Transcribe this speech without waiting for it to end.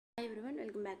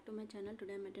back to my channel.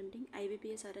 Today I am attempting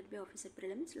IBPS RRB Officer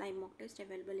Prelims live mock test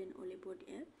available in Oliveboard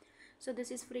here. So this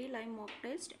is free live mock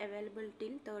test available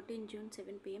till 13 June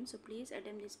 7 PM. So please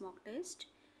attempt this mock test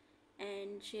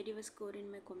and share your score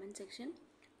in my comment section.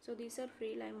 So these are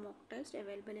free live mock test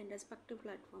available in respective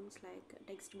platforms like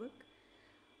Textbook,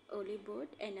 Oliveboard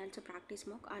and also Practice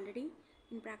Mock. Already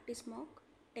in Practice Mock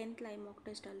 10th live mock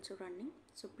test also running.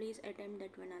 So please attempt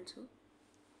that one also.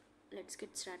 Let's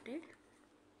get started.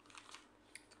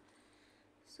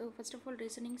 So first of all,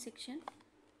 reasoning section.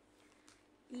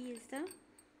 E is the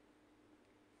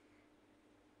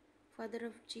father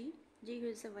of G. G who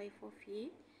is the wife of A.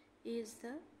 E is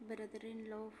the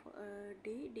brother-in-law of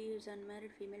D. D is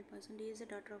unmarried female person. D is the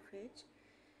daughter of H.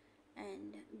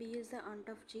 And B is the aunt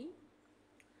of G.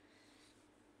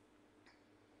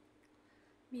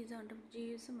 B is the aunt of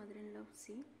G. Is the mother-in-law of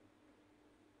C.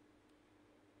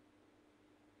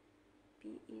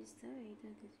 P is the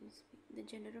either this is P. The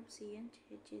gender of C and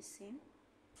H is same.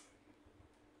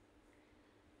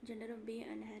 Gender of B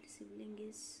and her sibling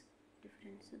is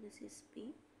different, so this is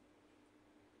P.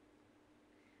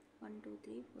 1 2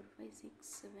 3 4 5 6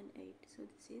 7 8, so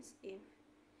this is F.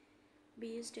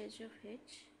 B is stage of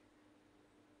H,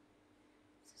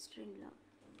 sister-in-law.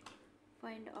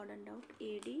 Find odd and out.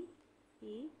 AD,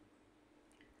 E,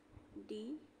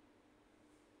 D,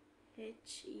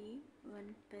 H, E,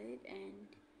 one pair, and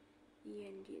E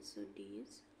and G. So D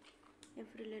is F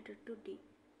related to D.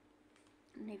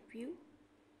 Nephew.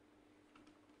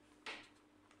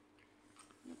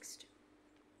 Next,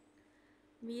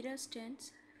 Veera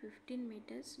stands 15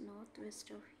 meters northwest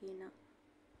of Hina,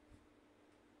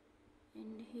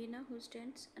 and Hina who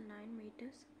stands 9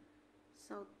 meters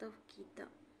south of Geeta.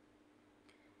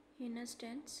 Hina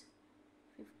stands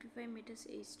 55 meters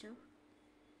east of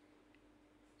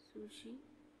Sushi.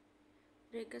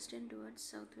 Rekha stands towards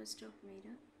southwest of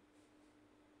Meera.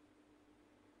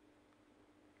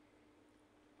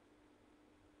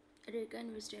 Rekha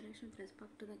in which direction with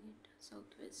respect to the gate?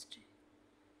 Southwest.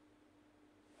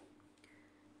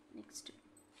 Next,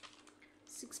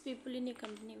 6 people in a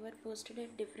company were posted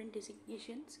at different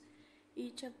designations.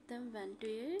 Each of them went to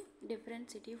a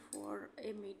different city for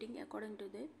a meeting according to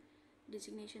their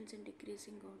designations in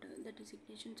decreasing order. The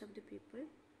designations of the people: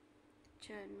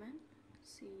 chairman,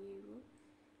 CEO,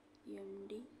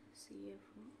 MD,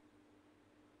 CFO,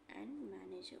 and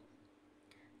manager.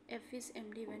 F is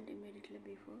MD went immediately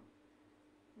before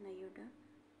Nayoda,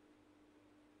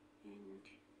 and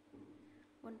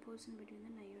one person between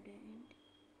the Nayoda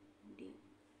and D.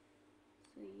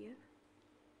 So here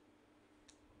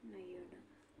Nayoda.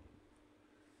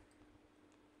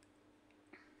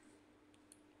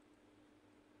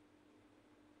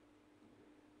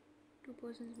 Two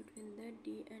persons between the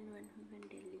D and one who went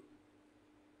Delhi.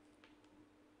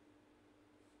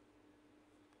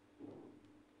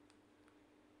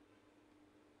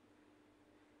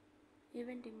 He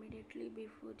went immediately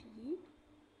before E.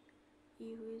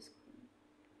 E who is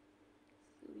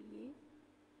so A.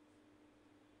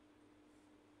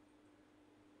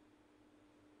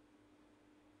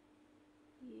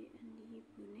 A and E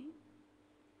Pune.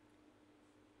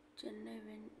 Chennai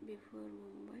went before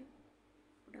Mumbai,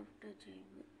 but after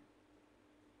Jaipur.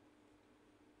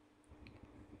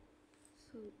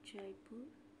 So Jaipur,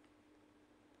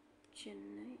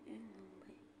 Chennai and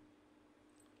Mumbai.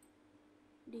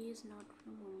 D is not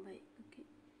from Mumbai. Okay.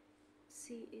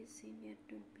 C is senior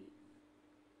to B.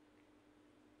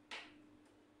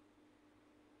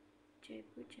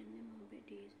 Jaipur, Chennai, Mumbai.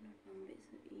 D is not Mumbai.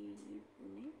 So E,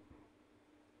 Pune,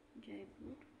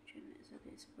 Jaipur, Chennai. So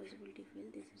there is possibility fail.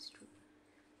 This is true.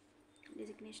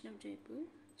 Designation of Jaipur: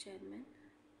 chairman,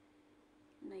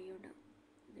 Nayoda.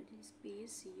 That is P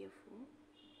is CFO.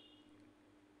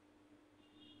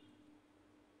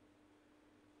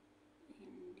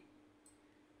 And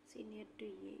senior to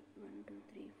A, 1 2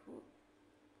 3 4.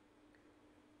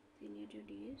 Senior to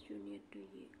D is junior to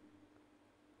A.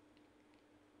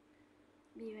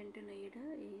 B went to Nayoda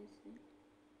is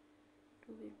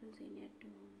 2 people senior to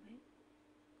Mumbai.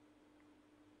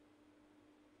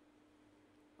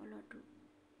 All are true.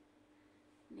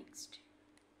 Next,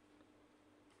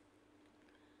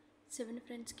 7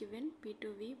 friends given P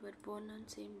to V were born on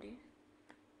same day: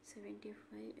 75,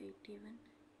 81,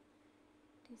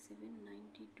 87,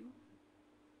 92,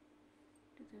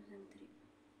 2003.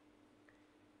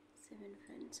 7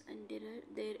 friends, and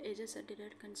their ages are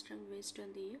derived construct based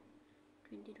on the year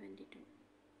 2022.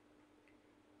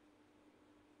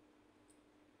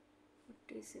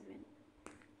 47,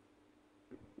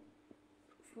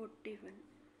 41,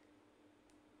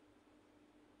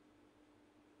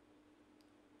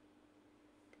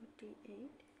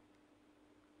 38,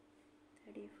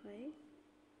 35,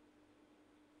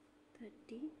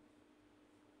 30,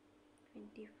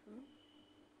 24,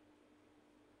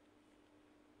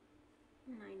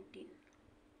 19.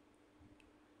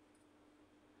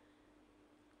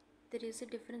 There is a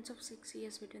difference of 6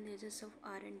 years between the ages of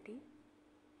R and T.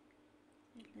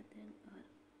 Greater than R.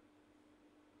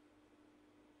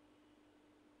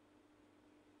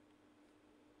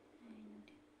 And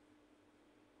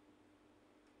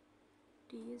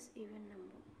T is even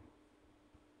number.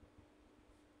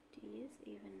 T is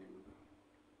even number.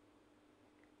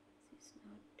 This is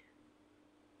not.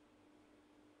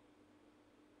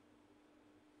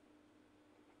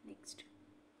 Next.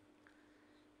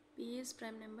 P is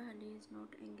prime number and he is not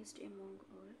youngest among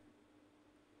all.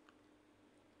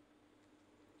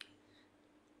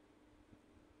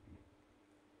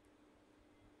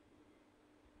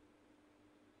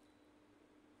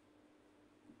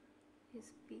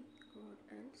 Is P or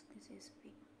else this is P.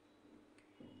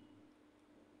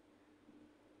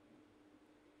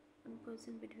 One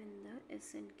person between the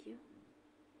S and Q.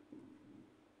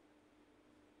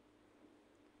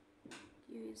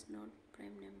 Q is not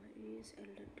prime number, U is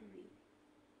elder to V.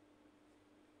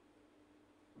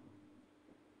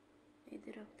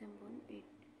 Either of them won 8.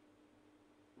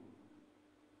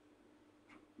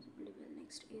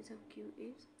 Next, age of Q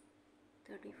is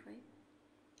 35.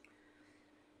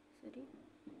 Sorry.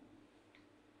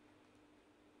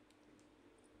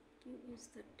 Q is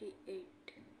 38.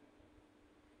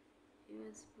 He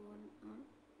was born on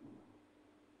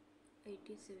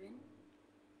 87.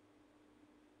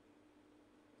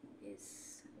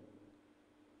 S.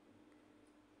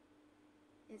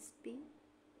 SP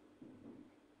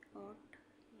odd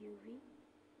UV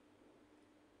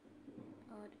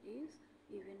or is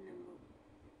even number.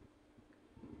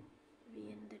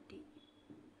 V and the T.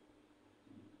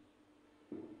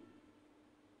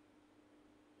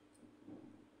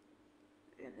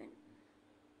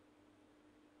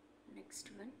 Next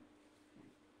one,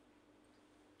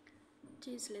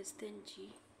 G is less than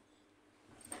G.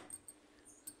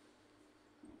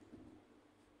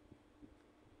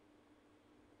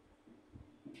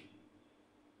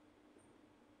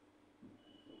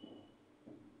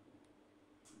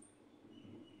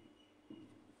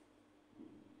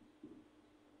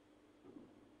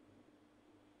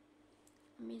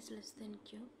 M is less than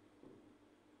Q.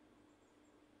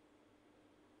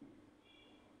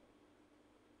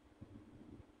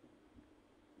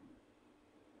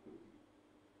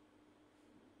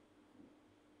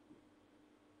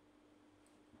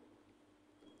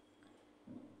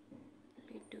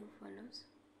 Lead 2 follows.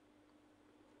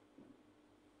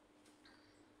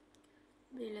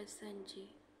 B less than G.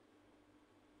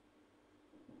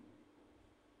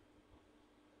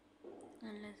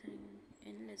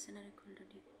 N less than or equal to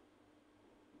D.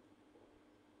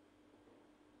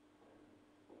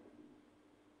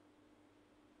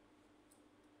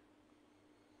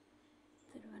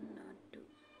 Third one, not 2.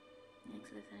 X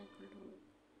less than or equal to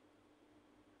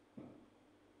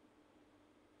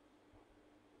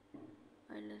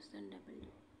Y less than W.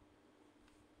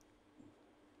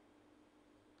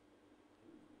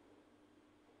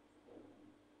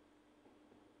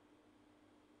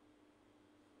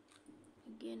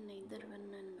 Again, neither 1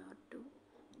 and not 2.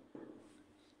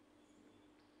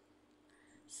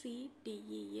 C, D,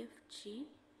 E, F, G,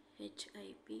 H,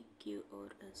 I, P, Q, R,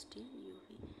 S, T, U, V,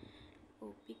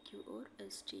 O, P, Q, R,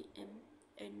 S, T, M,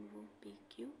 N, O, P,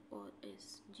 Q, R,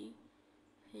 S, G,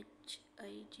 H,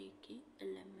 I, J, K, L,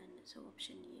 M, N. So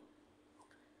option A.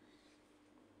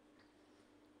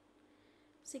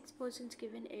 6 persons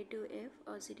given A to F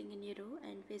are sitting in a row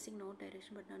and facing no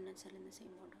direction but not necessarily in the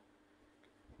same order.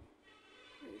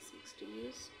 60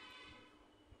 is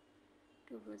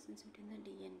 2 persons between the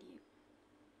D and E.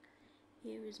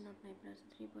 A is not neighbor,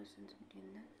 3 persons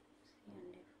between the C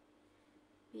and F.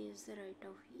 P is the right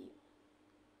of E.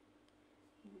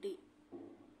 D.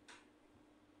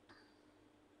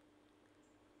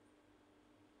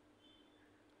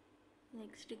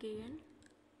 Next given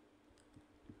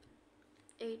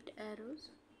 8 arrows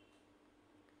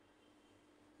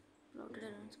plotted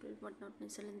around square but not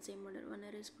necessarily in the same order. 1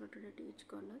 arrow is plotted at each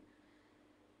corner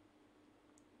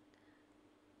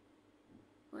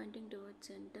pointing towards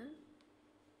center.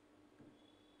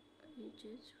 Each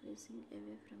is facing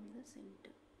away from the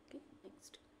center. Okay,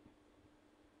 next.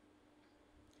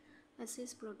 S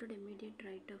is plotted immediate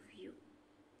right of U.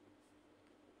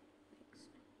 Next.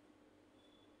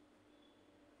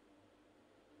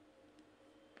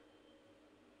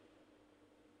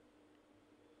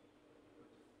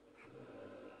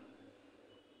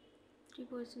 3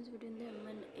 persons between the M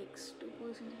and X, 2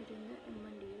 persons between the M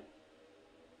and U.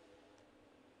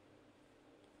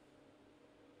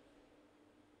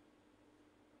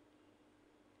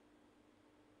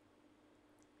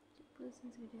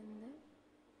 persons within the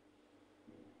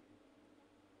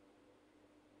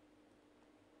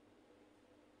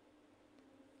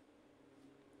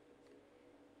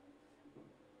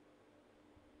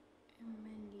M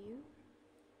and U,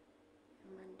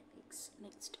 M and X.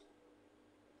 Next.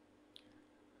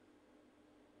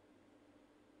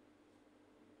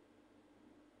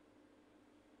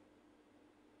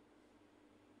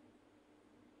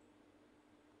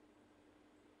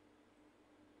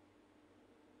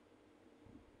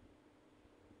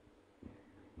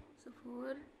 So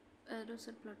 4 arrows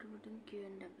are plotted between Q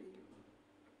and W.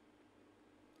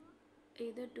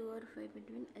 Either 2 or 5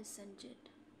 between S and Z.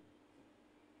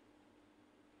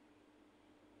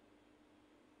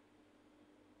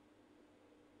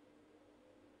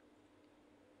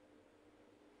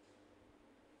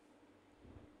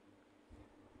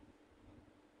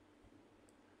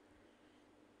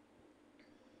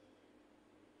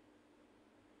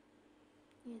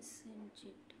 S and Z.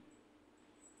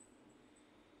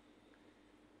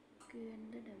 Q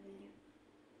and the W.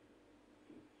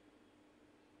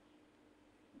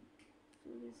 So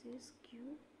this is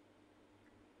Q.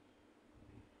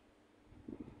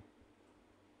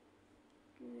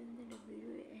 Q and the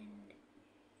W end.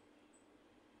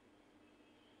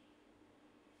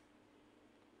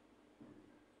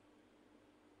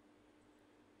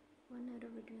 One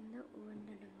arrow between the O and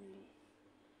the W.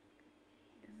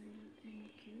 W and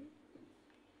Q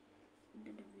and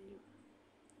the W.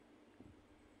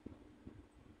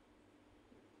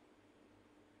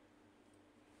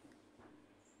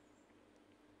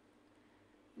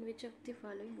 In which of the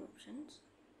following options?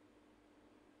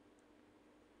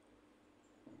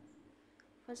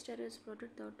 First arrow is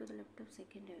plotted third to the left of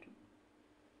second arrow.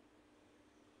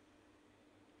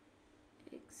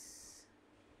 X.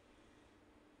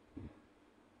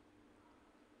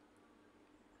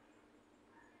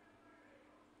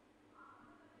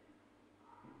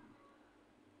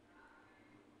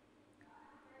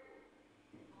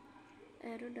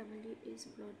 Arrow W is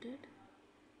plotted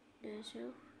dash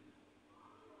of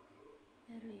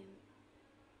arrow M.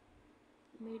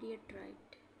 Immediate right.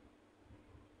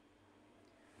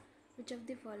 Which of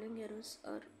the following arrows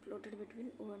are plotted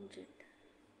between O and Z?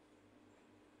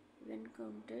 When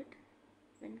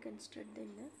constructed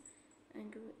in the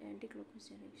anti-clockwise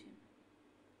direction.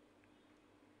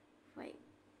 5.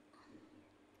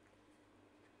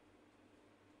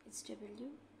 It's W,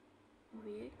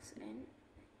 Vx and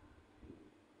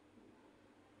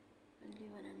only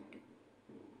 1 and 2.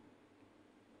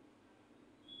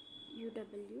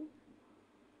 UW,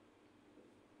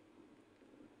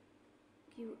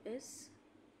 QS,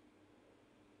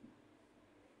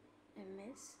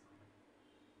 MS,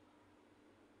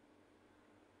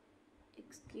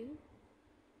 XQ,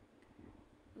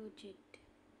 OZ.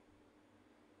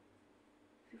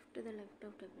 5th to the left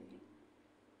of W.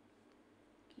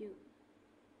 Q.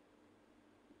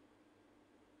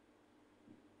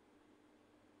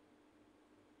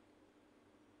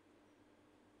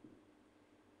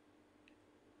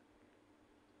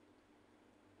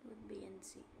 Both B and C.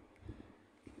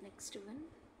 Next one,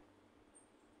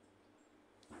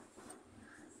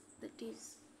 that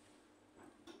is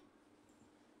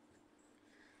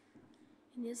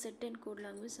in a certain code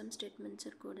language, some statements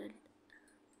are coded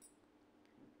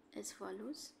as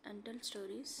follows: untold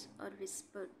stories are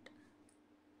whispered.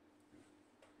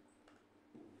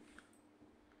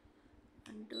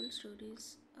 Untold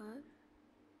stories are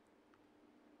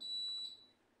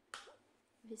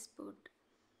whispered.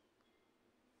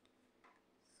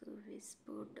 So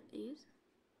whispered is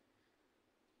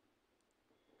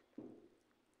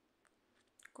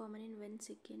common in 1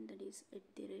 second, that is at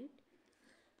the rate.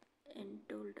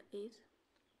 Untold is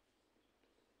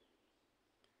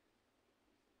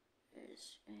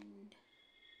S and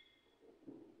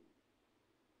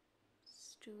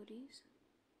stories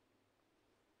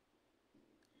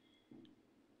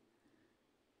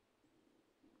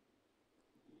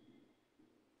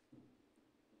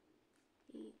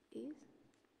E is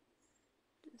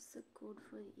just the code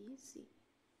for EC.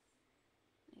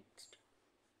 Next,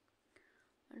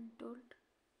 untold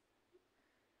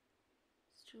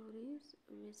stories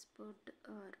whispered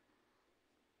are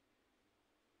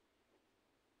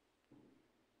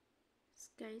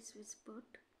skies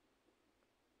whispered,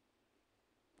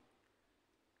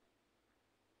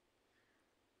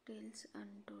 tales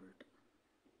untold.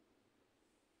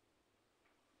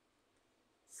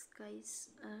 Skies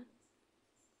are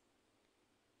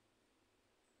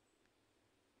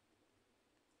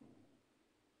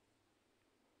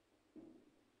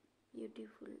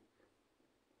beautiful,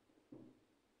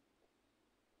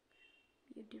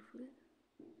 beautiful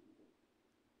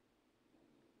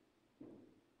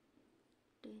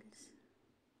Details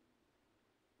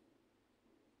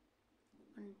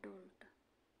untold.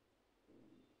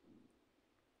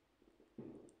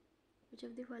 Which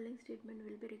of the following statement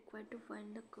will be required to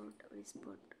find the code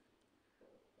whispered?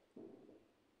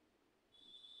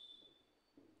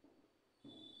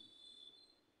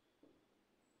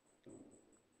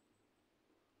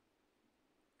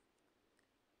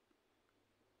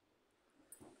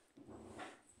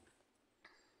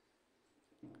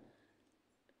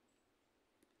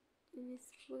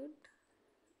 Whispered,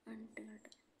 untold.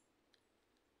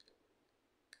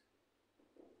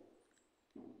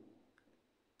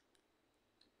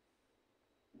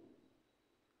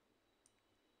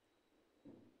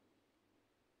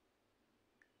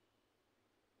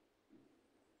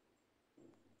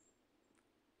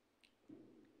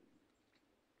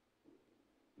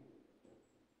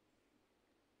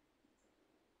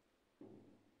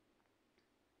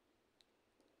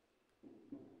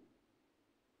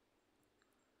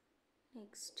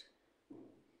 Next,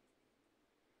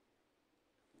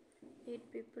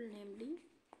 8 people, namely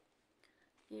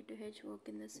A to H, work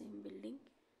in the same building.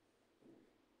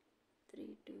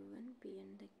 3, 2, 1, P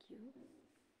and the Q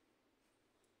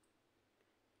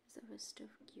is the first of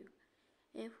Q.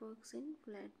 F works in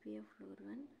flat B of floor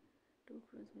 1, 2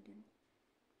 floors within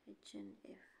H and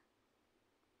F.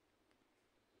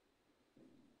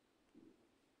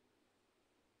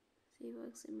 C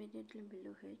works immediately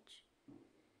below H.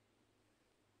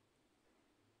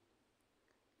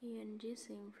 E and G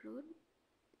same floor.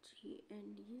 G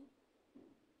and E.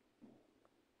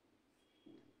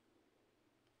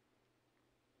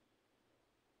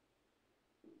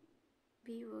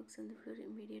 B works on the floor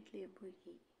immediately above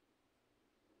E.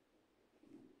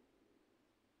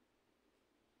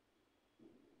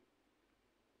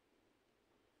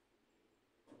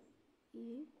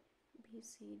 E, B,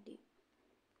 C, D.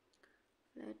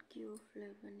 Flat Q of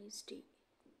floor 1 is D.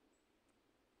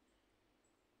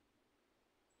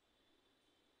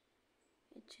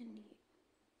 H and E.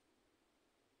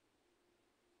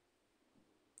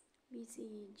 B, C,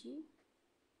 E, G.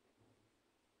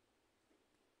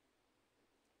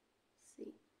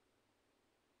 C.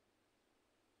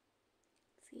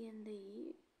 C and the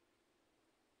E.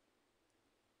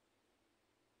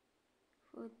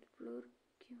 4th floor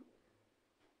Q.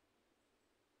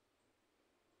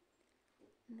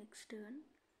 Next one,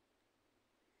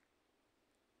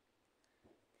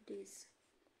 that is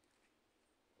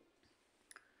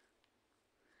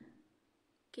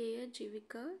Kaya,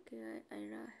 Jivika, Kaya,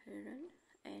 Ira, Heran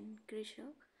and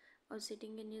Krisha are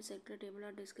sitting in a circular table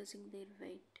or discussing their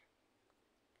weight.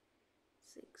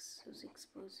 6. So 6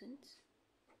 persons.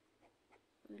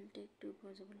 We'll take 2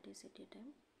 possibilities at a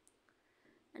time.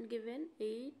 And given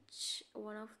each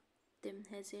one of them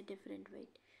has a different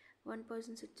weight. One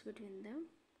person sits between them,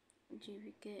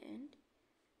 GVK and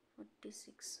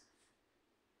 46.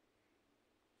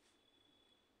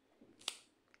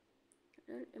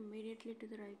 Well, immediately to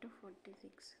the right of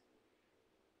 46.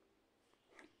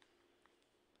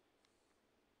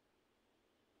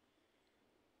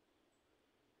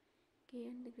 K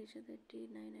and the Krisha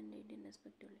 39 and 18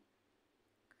 respectively.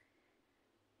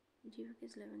 GVK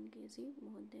is 11 kg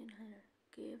more than her.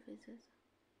 KF is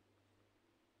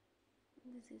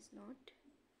this is not.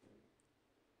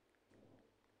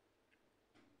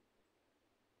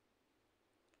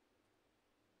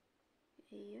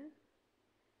 Here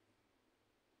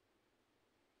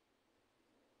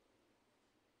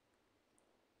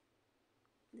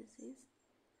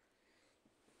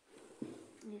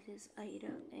this is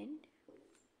Ira and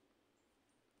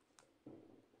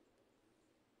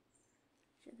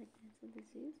so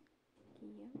this is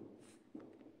Kia,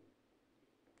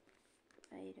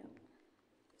 Ira.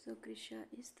 So Krisha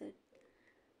is the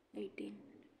 18,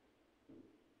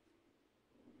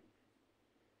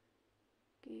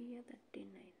 Kia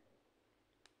 39.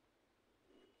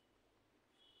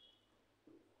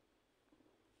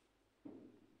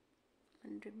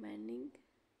 And remaining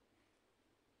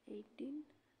 18,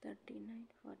 39,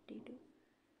 42.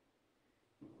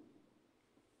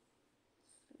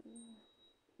 So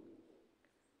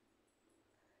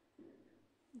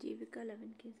Jivika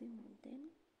 11 kg more than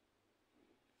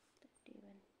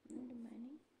 31 and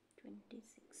remaining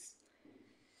 26.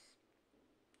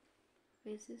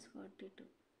 Faces 42,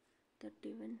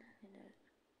 31 and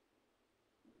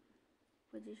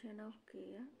position of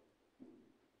Kia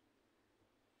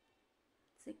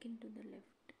second to the left.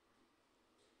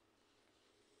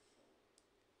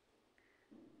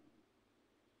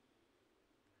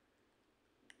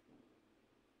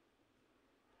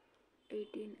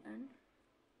 18 and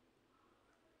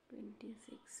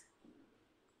 26.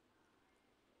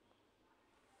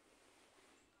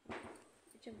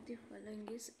 Which of the following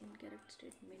is incorrect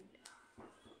statement?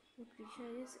 Prisha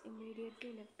is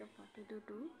immediately left of 42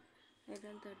 to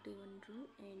Iron 31 rule,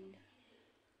 and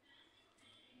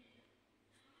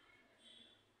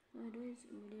Madhu is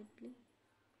immediately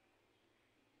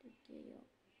take care of.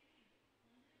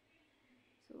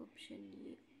 So option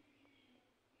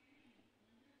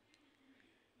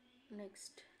A.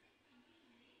 Next,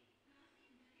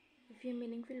 if a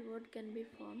meaningful word can be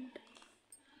formed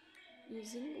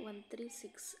using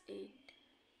 1368,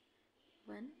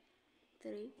 1,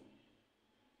 3,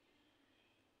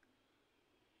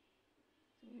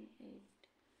 7, 8.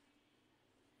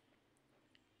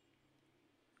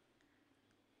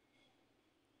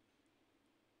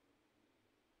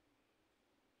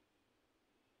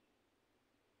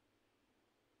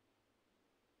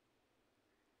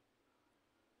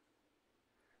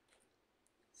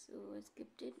 So I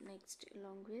skipped it. Next,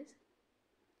 language.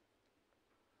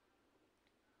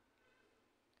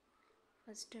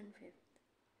 First and fifth.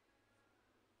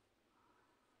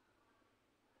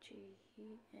 G,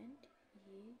 E, and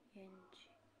E, N, G.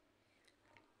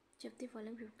 Which of the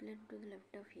following fifth letter to the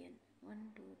left of N?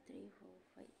 1, 2, 3, 4,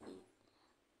 5, E.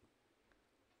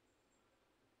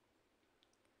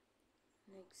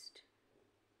 Next.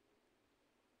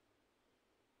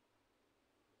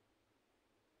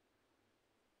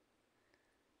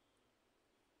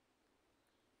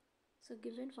 So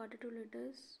given 42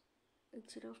 liters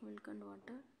mixture of milk and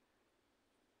water.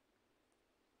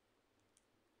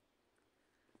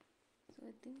 So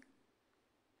I think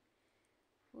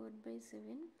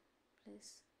 4/7 plus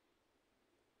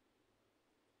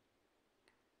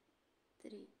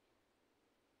 3.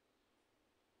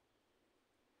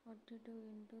 42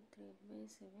 into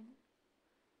 3/7,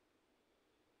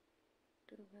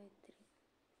 2/3,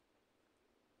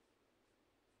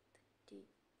 30.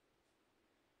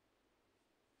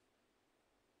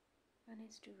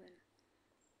 1:1.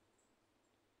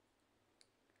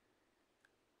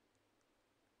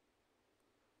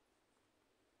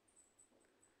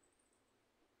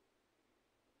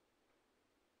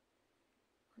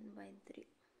 One by 3.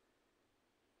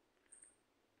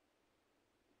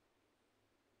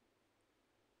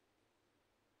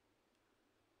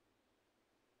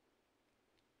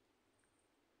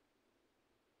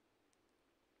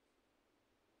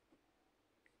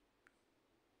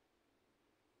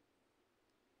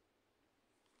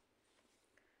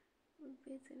 One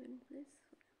by 7 plus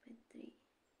 1/3.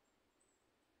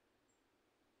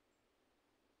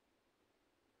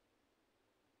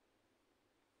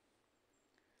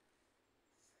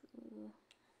 So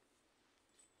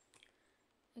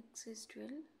x is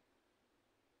 12.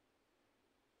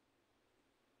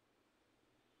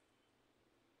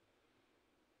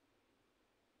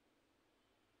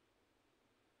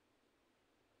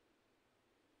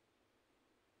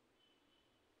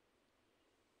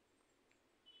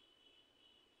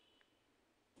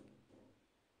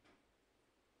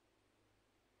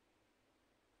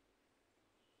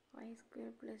 Y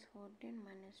square plus 14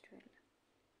 minus 12.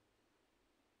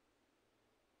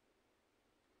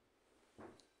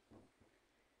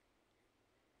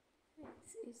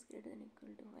 X is greater than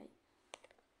equal to y.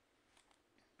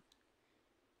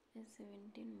 Is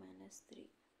 17 minus 3.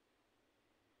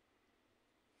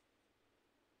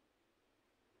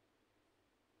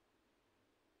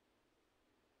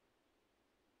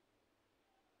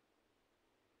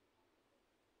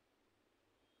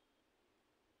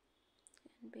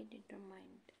 Can be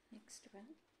determined. Next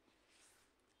one.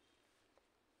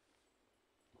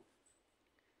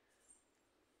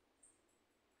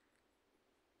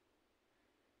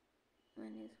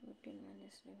 Minus 14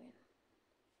 minus 11.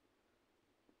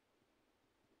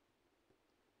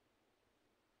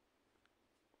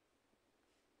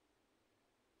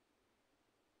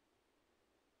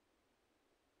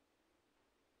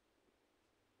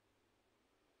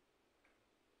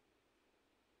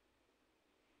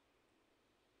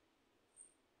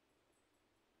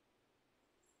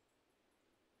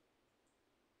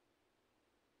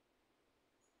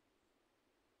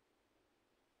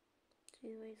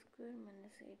 Three y square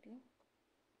minus 18.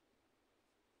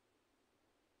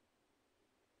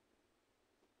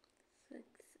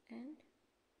 6 and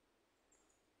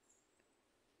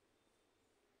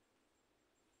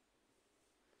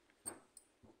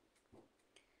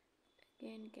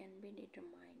again can be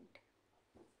determined.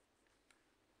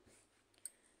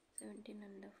 17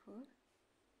 under 4.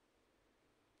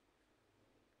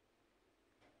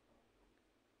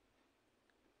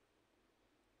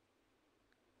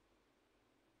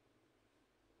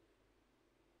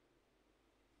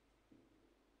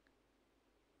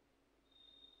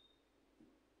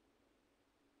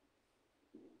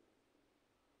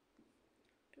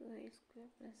 square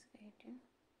plus 18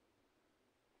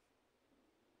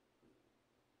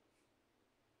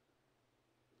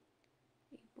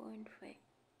 8.5.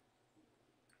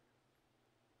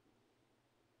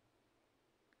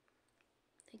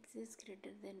 X is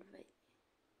greater than y.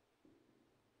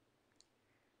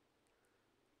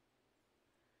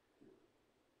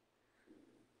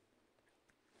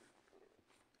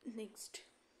 Next,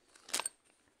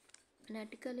 an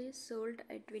article is sold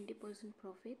at 20%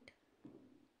 profit.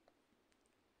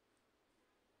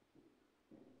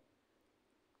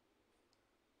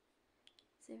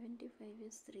 $75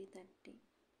 is $330.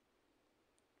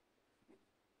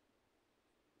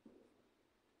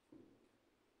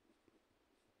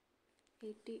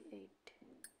 $88.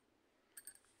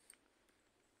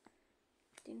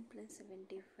 10 plus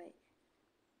 75.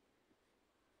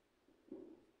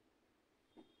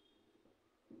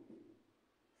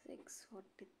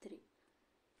 643.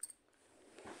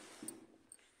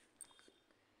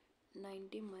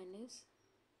 90 minus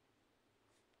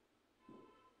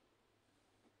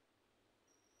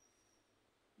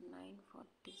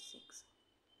 946.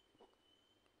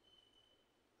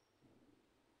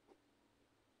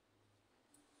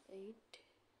 8.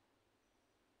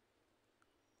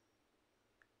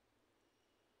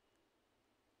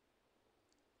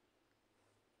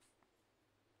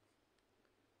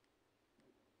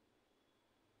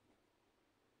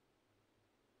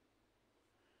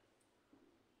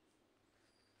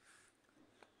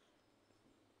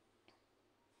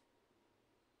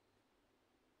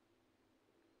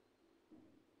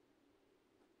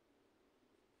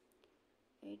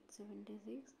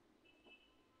 876.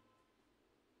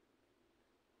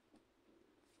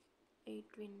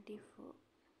 824.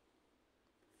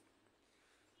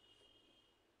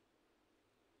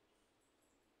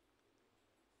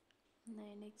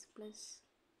 9x plus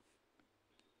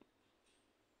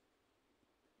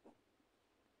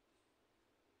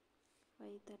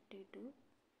 532.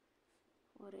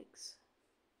 4x.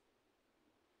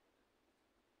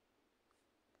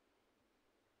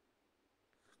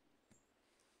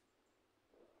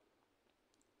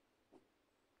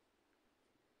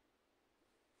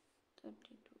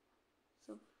 32.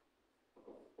 So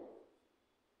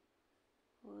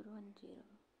 410,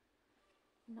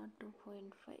 not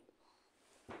 2.5.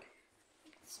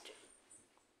 Next,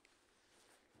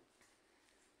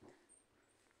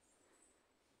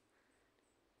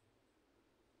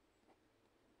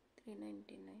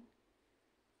 399.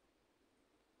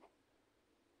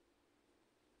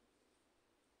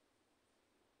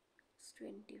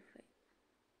 25.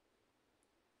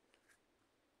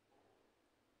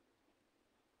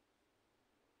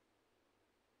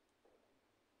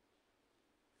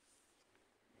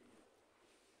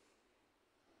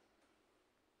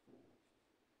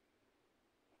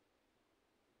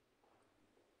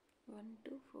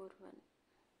 1241.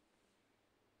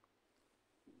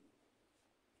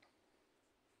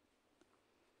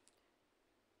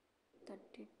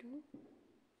 32.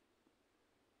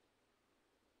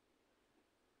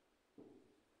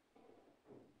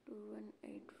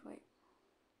 2185.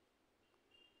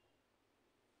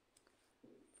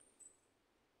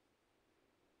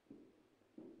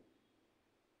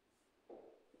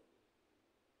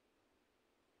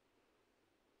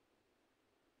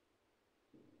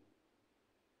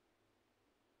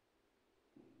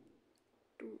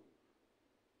 2.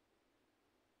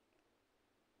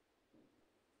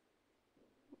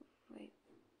 5.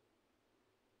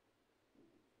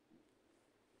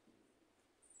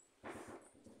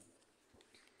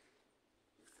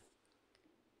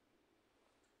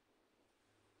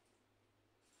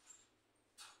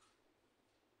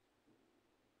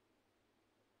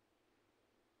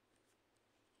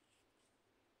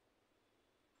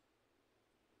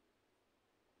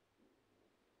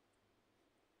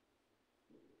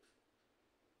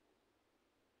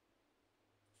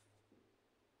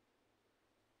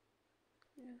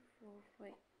 4,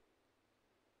 5.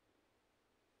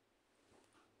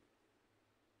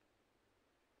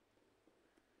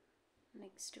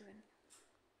 Next one.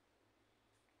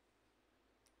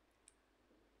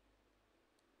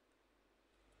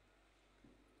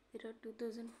 There are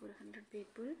 2,400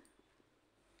 people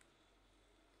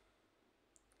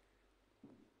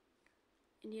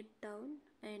in a town,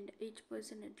 and each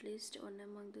person at least one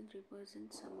among the 3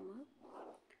 persons summer,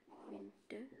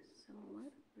 winter,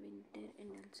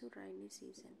 and also rainy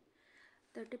season.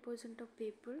 30% of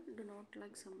people do not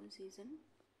like summer season.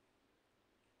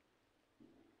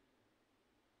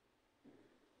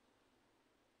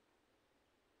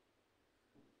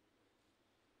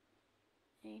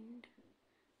 And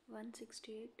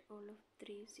 168 all of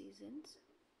 3 seasons.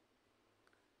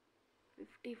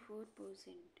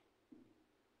 54%.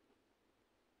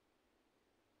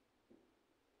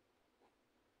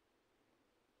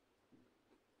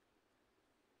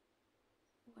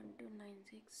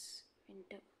 1296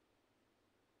 winter.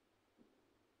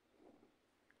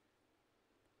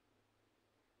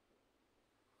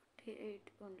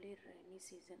 48 only rainy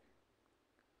season.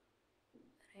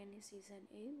 Rainy season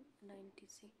is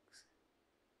 96.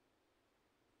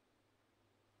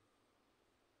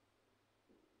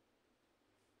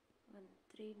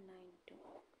 1392.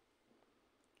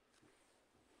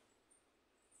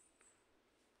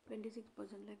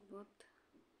 26% like both.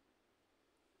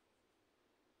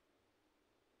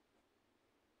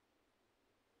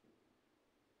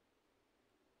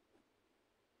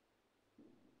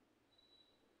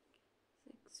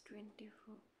 Six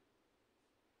 24.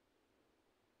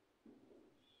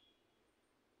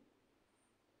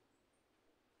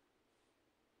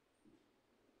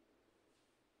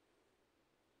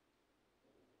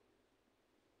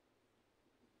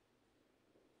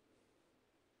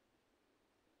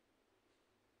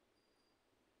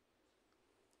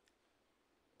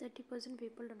 30%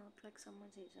 people do not like summer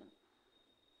season.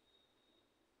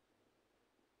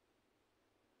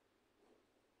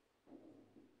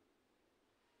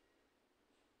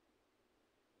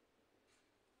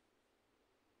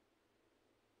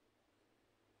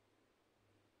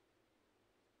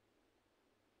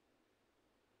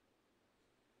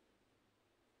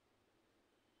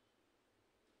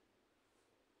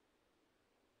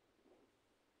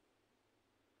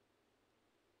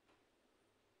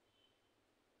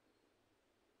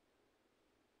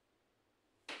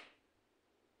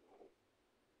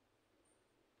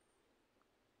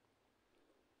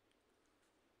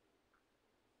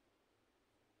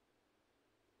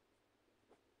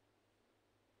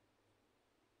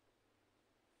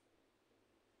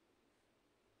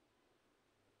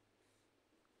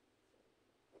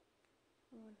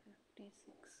 One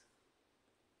 56.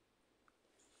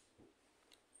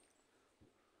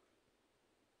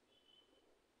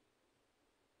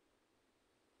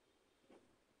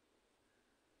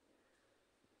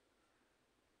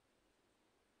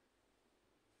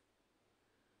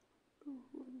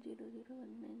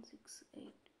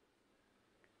 24001968.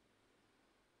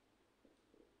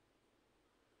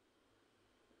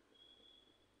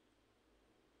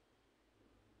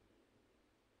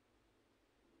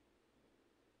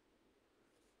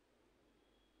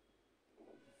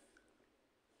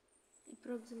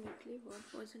 Approximately what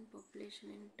percent population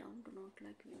in town do not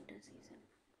like winter season?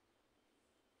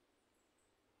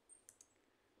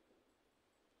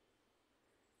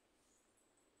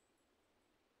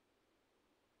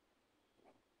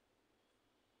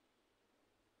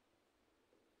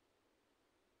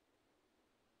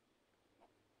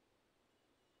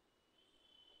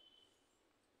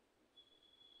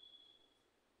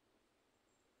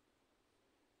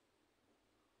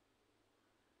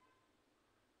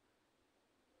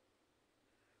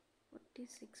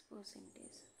 Six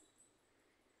percentage.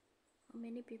 How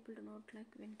many people do not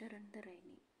like winter and the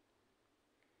rainy?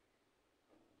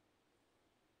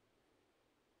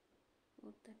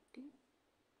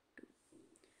 432.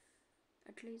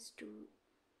 At least 2.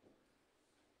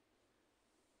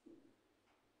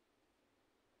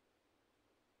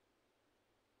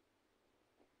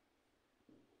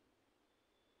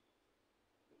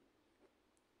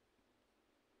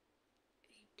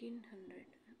 1800.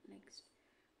 Next,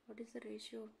 what is the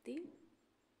ratio of the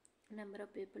number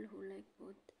of people who like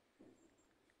both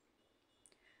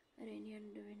rainy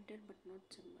and winter but not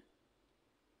summer?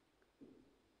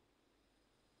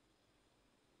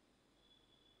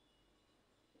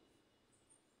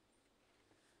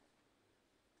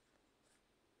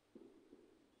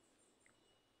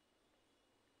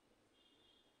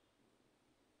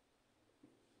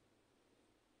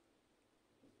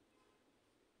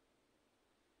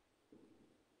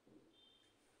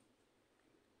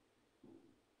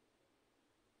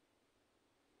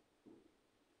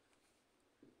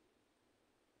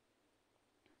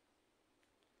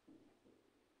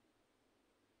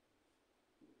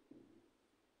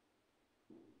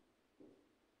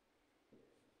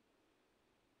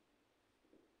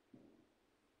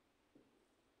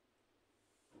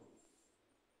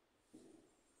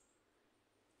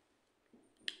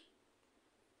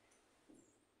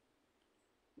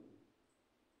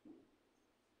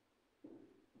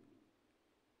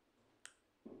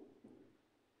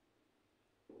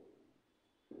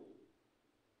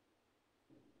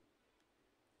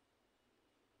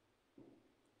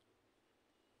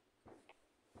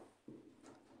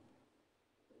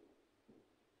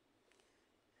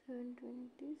 Seven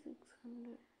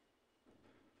 600.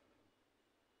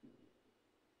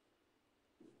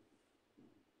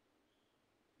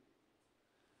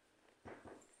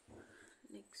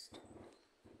 Next,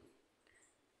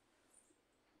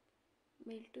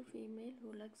 male to female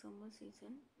who like summer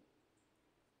season.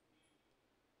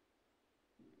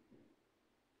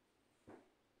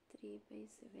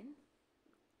 3/7.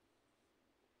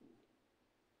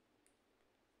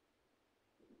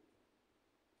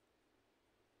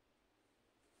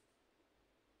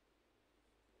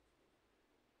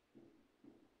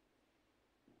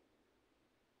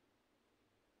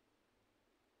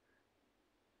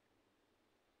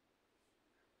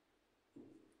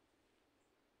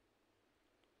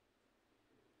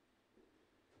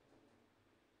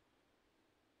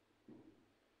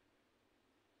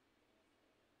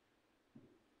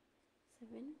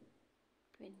 Seven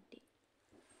 20.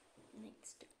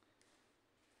 Next,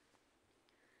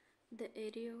 the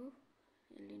area of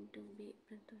L into B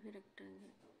breadth of a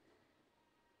rectangle.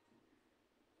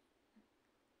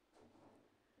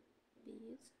 B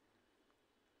is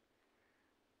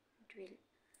 12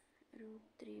 root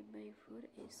 3/4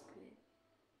 a square.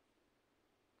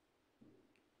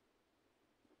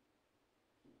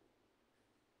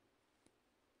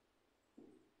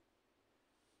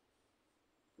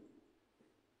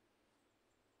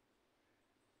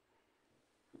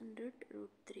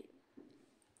 √3.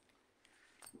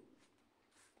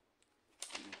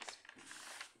 Next,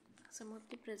 sum of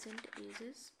the present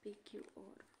ages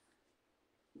PQR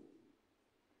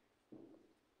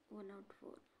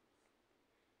 104.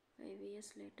 5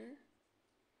 years later,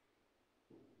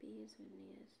 P is 1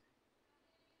 years.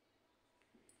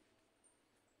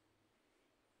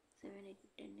 7, 8,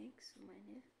 10x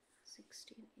minus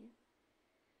 16 is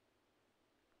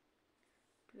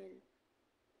 12.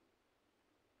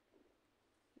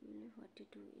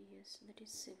 42 years, that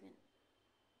is 7.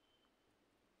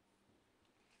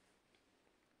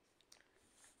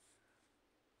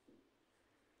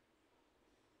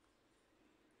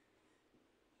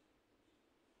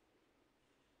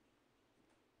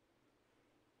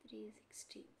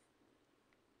 $360.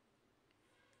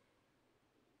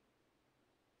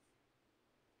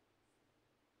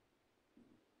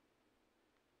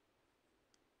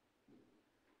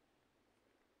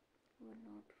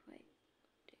 $105.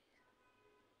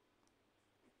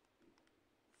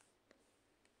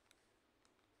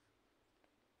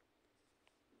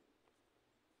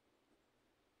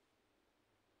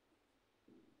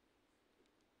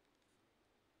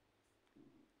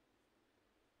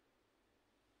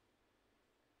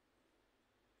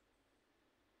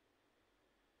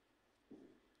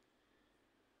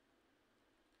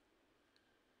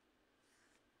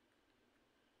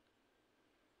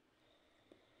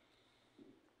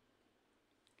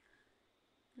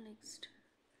 Next,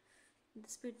 the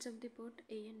speeds of the boat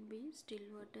A and B, still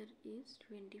water, is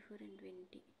 24 and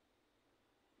 20.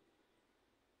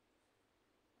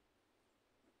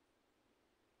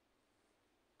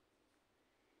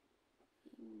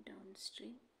 In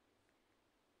downstream,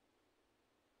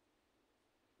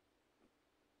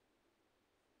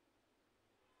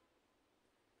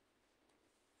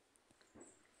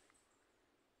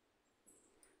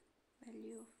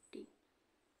 value of T.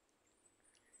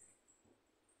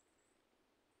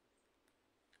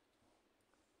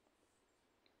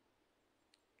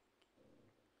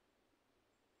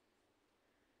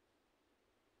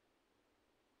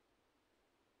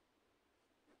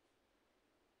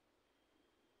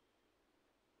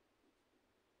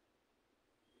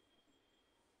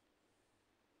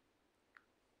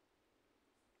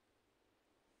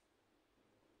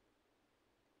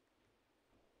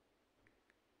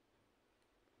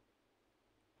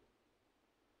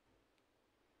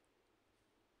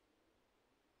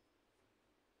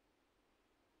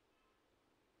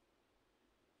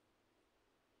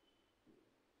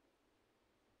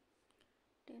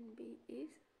 B is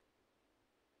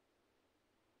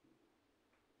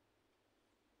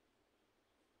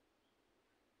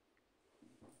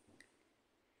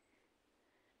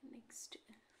next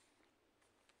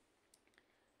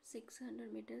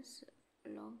 600 meters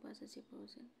long passes a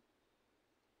person.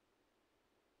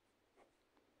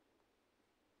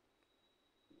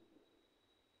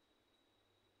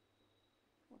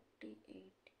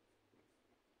 48.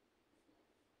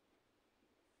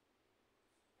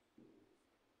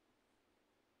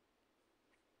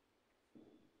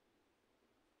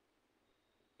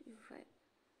 5.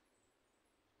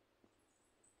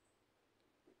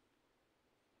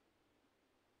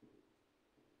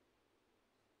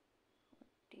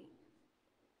 40.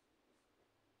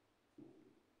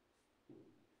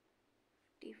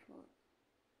 54.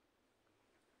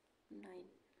 9.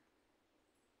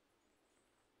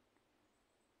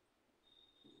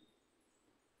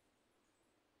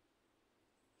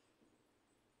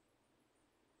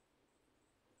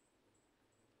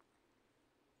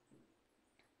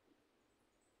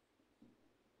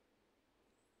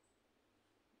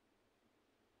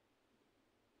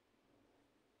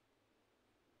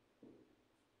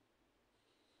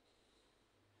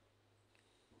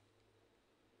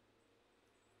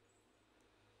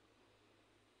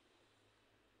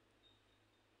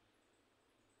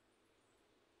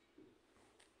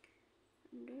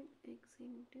 100x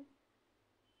into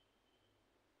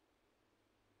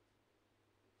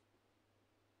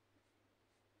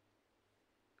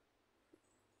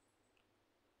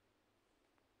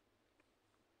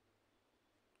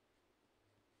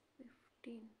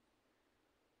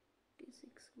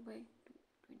 56 by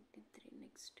 23.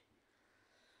 Next,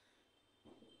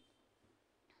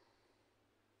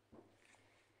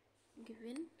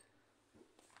 given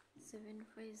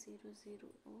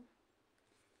 7500 of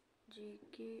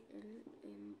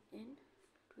JKLMN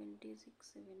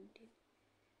 2617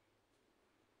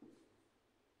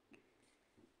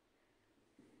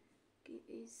 K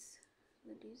is,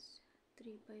 that is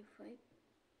 3 by 5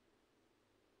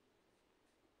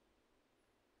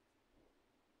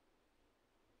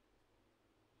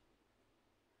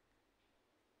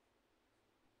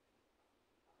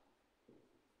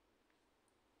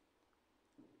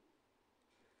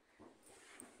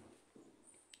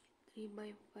 3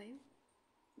 by 5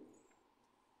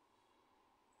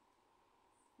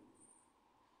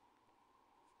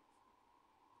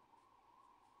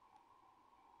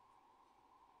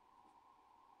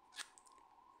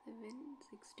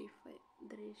 765.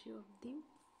 The ratio of the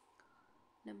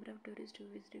number of tourists who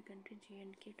visited country J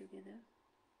and K together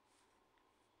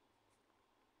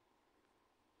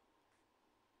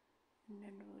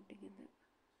and work together.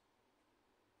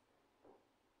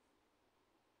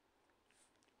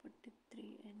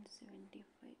 43 and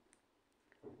 75.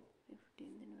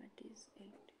 15, then what is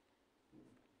 8?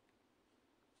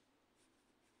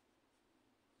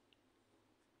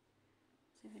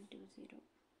 720.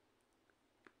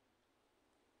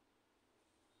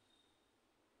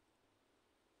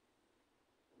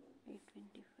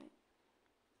 825.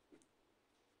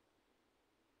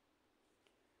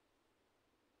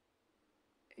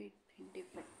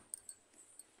 895.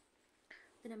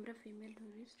 The number of female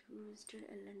tourists who visited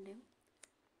L and M.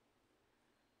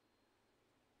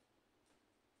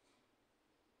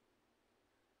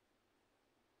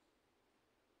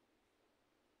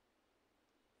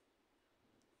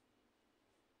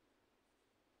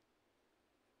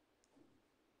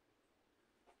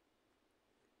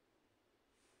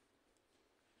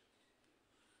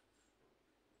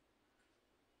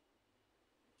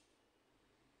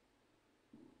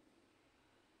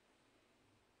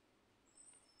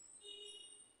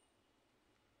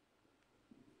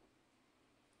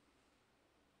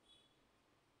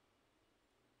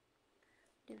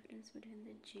 Difference between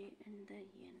the J and the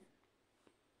N.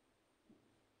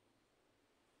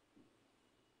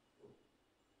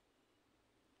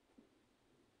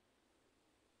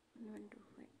 One to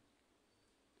 5.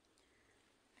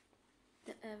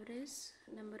 The average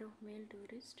number of male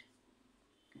tourists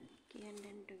K and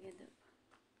N together.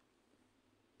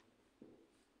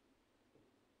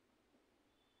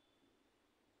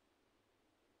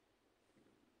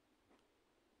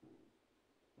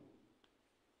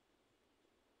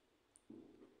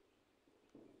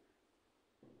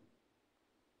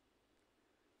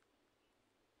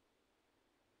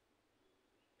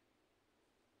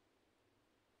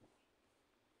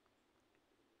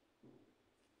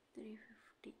 Three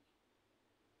 50.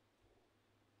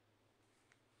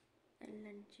 L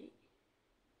and J.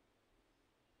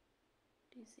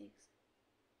 26.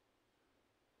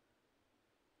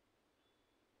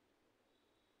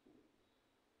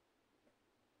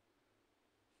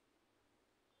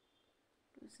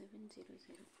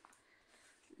 2700.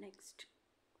 Next,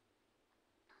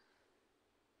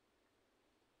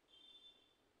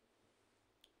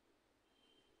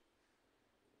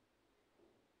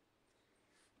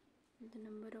 the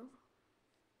number of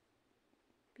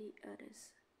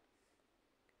PRS.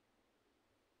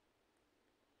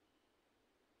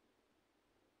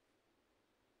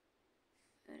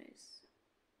 RS.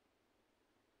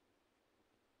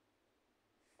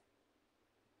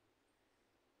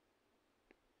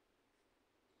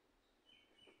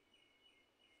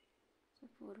 So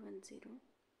 410.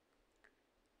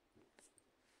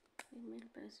 Female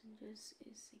passengers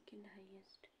is second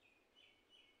highest.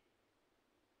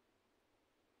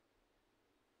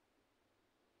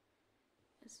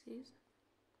 This is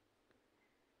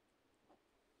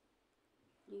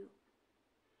U.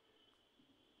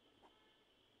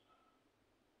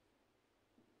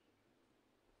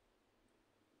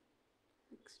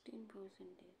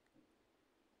 16%.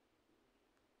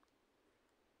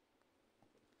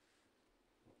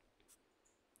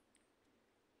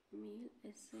 Male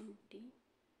SMT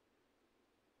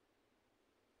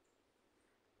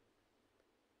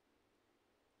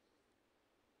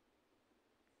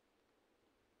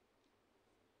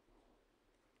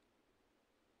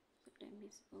time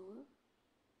is over.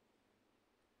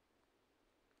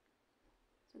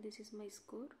 So this is my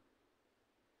score.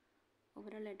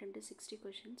 Overall attempt is 60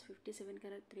 questions, 57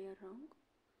 correct, 3 are wrong,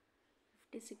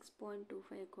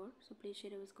 56.25 I got. So please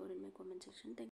share your score in my comment section. Thank you.